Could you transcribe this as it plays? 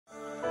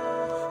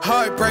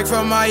heartbreak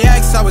from my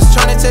ex. I was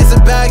trying to chase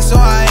it back, so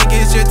I ain't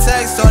get your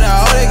text. So that I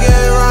ought to get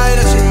it right,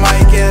 or she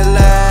might get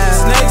left.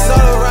 Snakes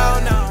all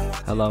around now.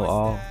 Hello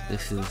all,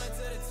 this is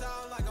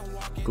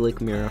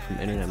Mira from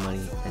Internet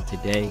Money, and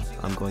today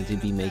I'm going to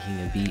be making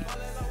a beat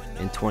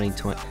in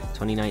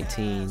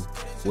 2019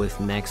 with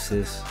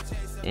Nexus.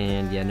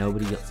 And yeah,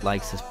 nobody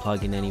likes this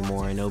plugin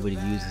anymore and nobody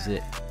uses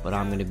it, but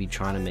I'm going to be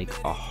trying to make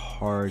a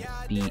hard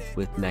beat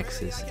with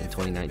Nexus in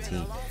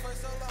 2019.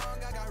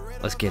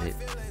 Let's get it.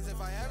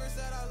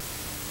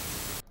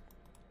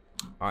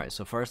 Alright,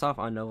 so first off,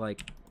 I know I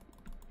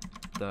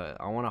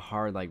want a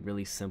hard,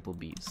 really simple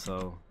beat.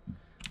 So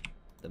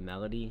the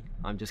melody,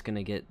 I'm just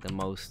gonna get the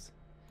most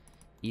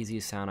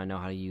easiest sound I know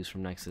how to use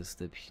from Nexus,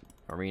 the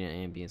arena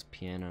ambience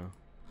piano,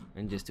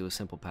 and just do a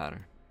simple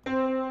pattern.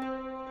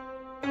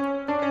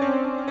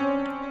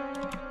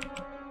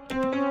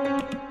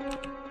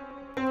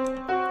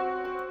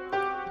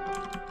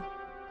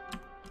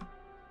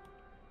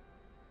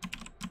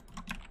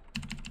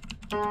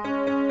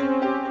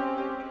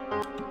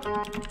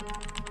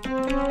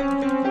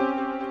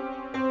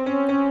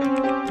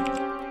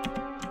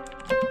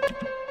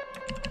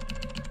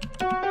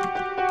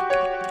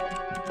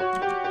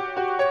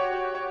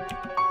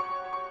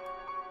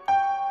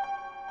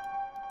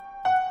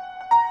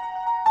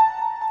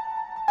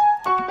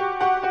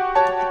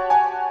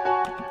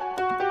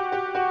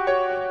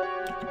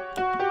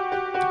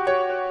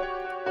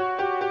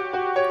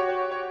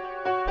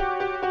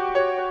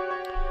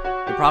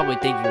 You're probably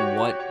thinking,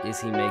 what is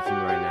he making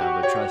right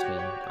now? But trust me,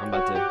 I'm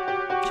about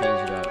to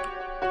change it up.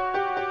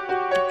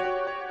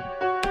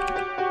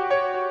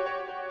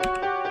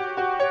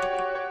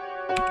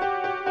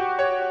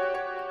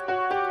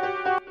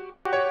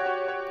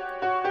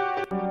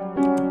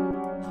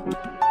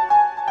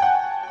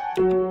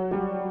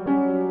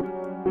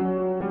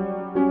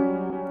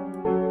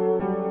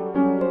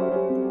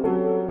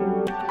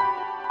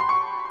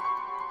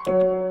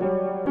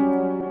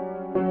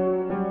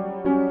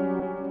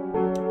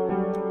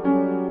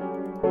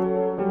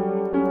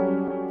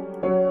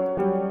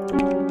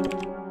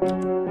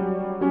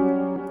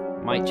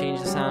 Might change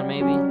the sound,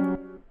 maybe.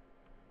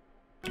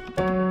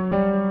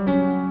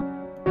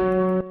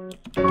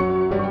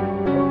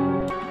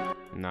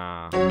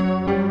 Nah.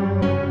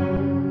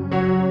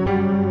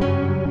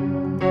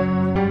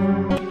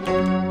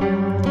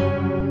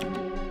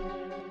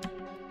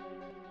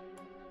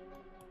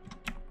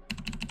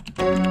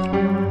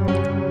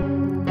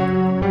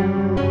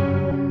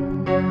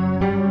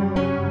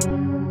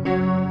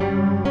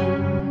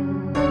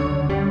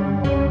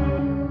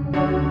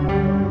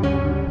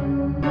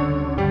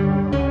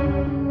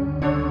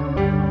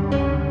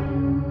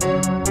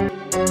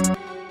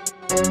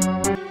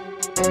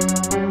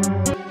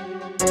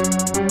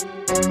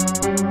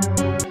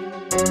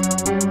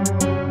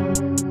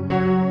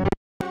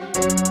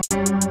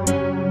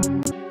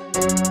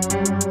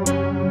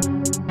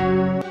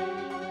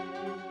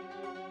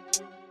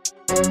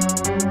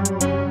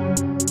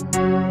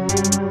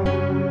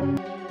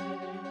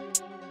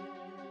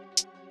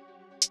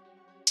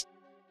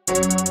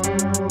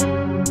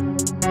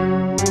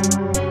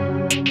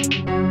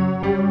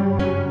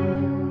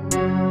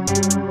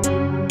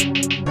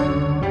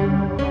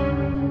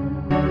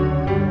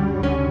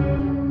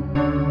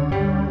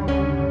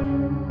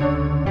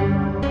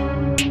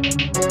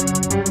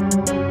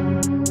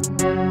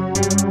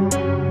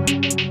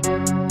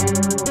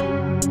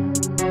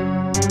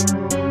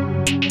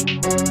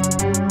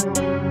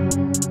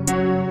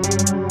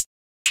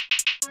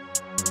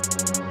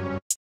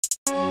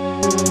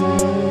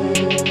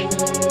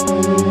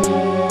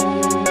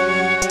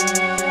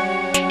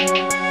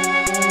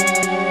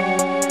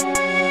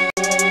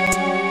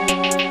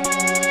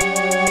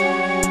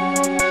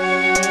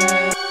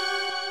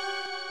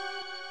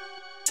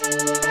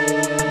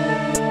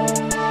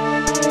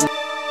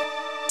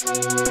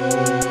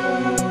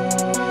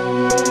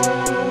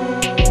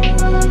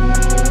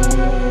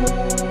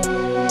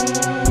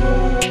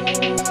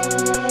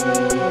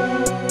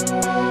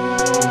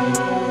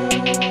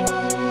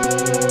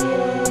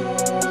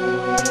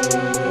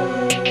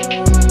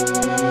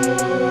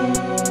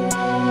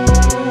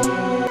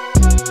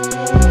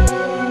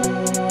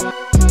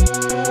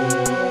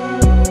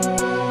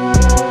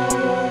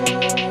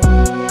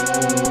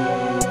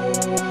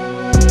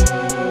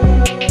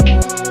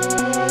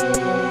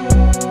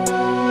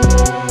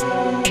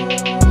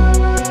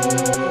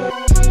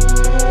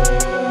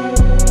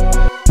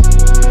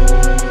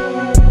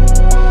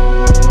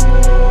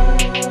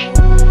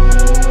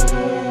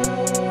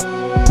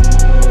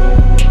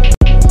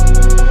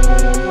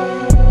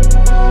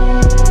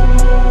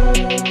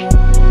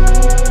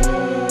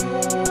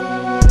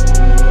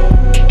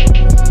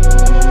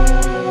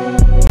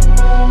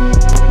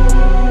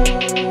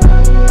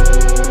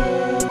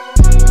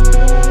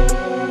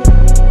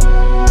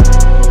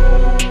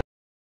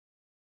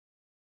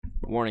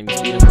 Warning,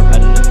 this beat is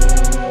repetitive.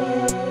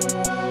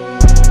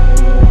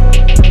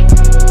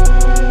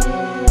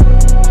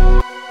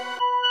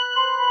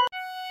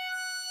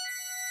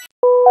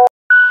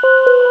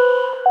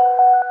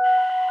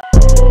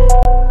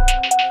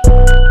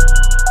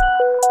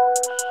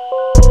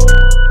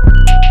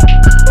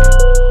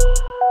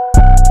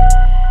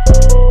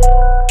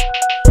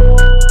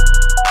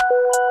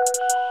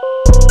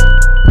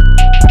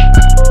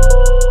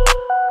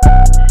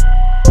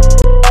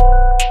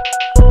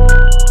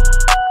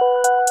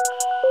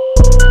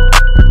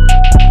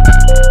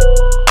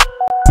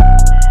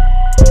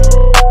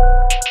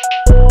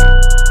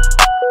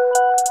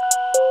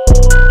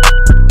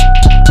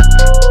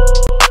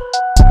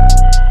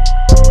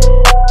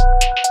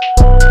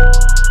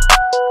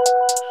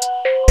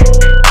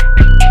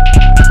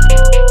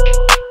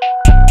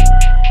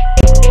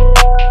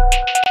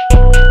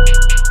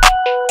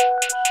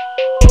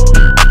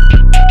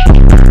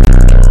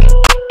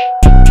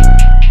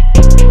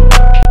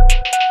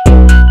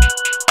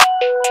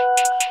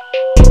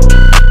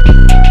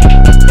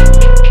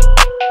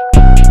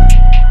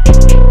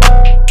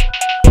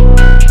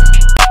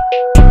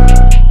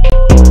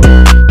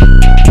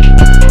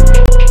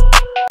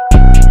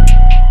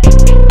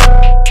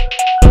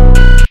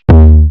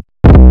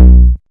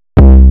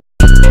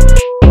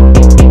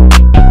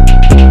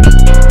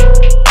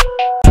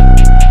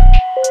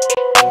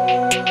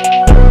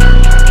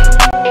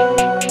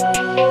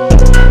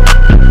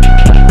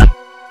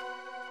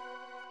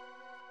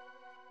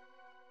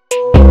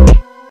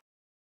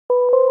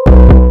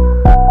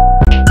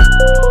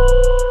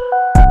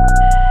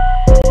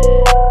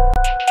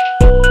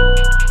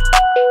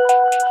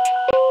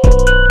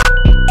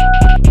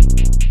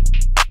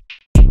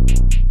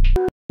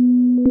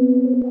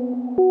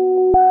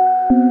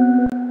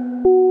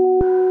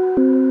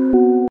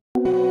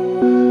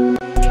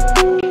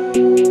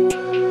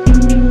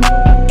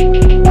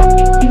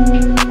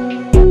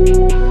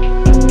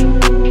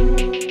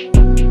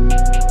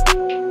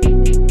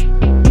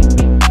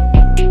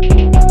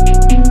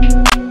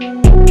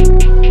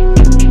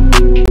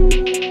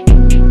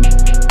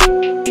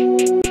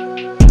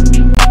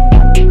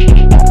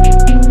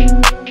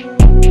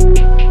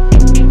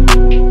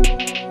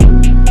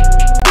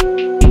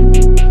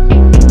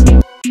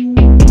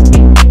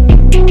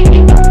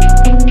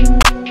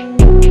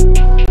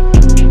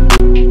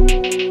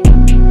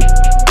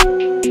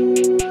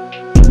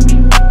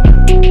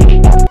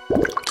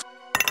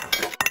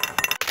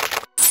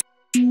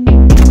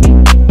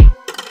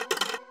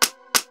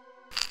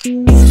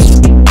 You